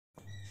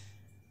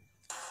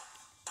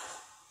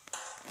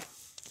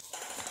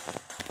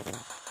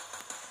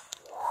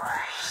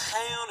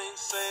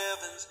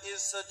sevens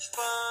is such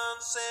fun.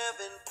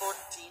 7,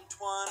 14,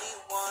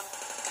 21.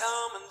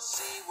 Come and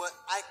see what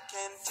I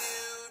can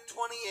do.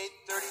 28,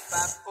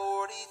 35,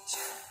 42.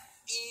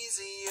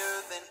 Easier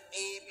than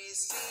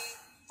ABC.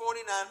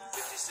 49,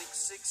 56,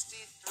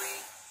 63.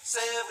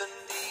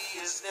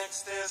 70 is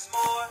next, there's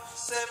more.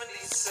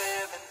 77,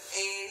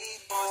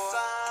 84.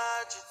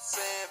 Sergeant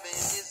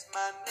 7 is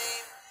my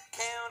name.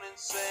 Counting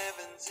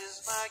sevens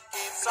is my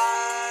game.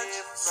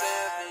 Sergeant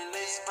 7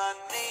 is my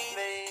name.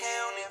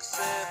 Counting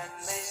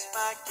sevens is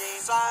my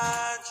game.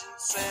 Sergeant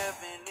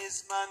 7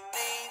 is my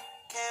name.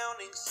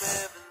 Counting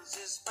sevens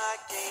is my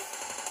game.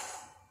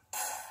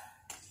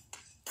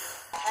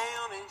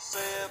 Counting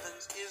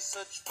sevens is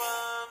such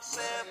fun.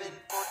 7,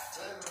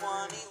 14,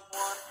 21.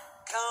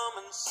 Come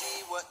and see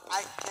what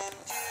I can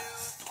do.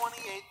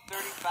 28,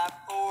 35,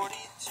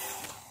 42.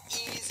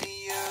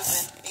 Easier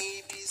than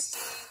ABC.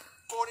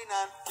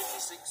 49,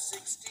 56,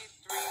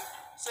 63.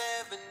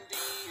 70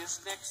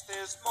 is next,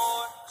 there's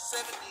more.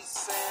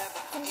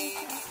 77,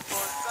 84.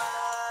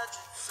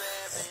 Sergeant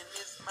 7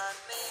 is my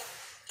name.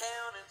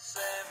 Counting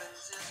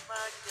sevens is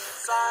my game.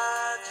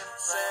 Sergeant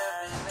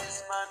 7 is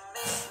my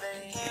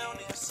name.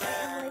 Counting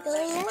sevens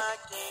is my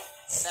game.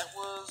 That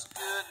was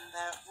good and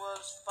that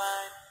was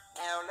fine.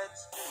 Now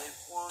let's do it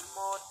one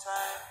more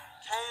time.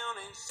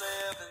 Counting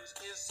sevens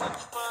is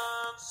such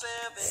fun.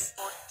 7,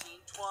 14,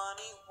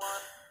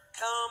 21.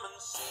 Come and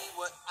see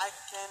what I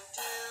can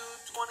do.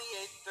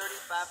 28,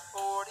 35,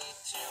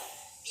 42.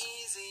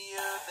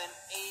 Easier than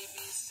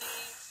ABC.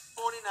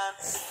 49,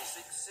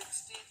 56,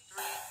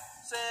 63.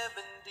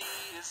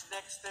 70 is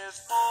next, there's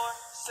more.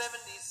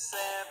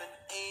 77,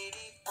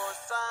 84.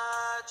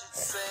 Sergeant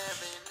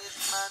 7 is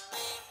my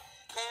name.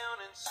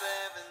 Counting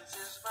sevens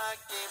is my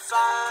game.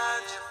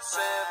 Sergeant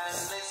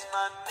 7 is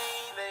my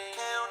name.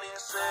 Counting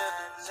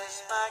sevens is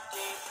my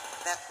game.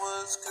 That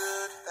was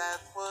good,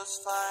 that was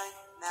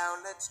fine. Now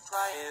let's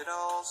try it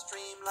all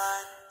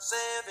streamline.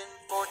 7,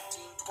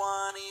 14,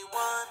 21.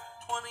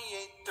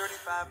 28,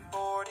 35,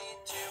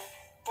 42.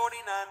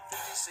 49,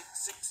 56,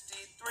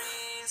 63,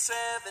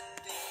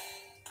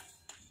 70.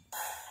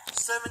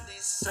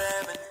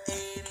 77,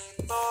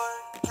 84.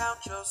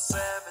 Count your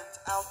sevens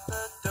out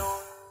the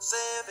door.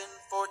 7,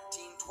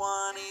 14,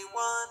 21.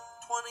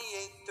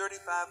 28,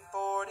 35,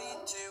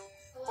 42.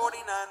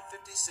 49,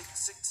 56,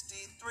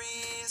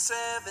 63,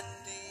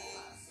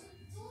 70.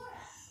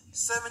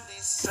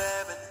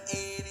 77,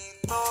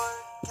 84.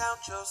 Count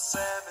your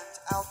sevens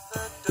out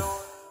the door.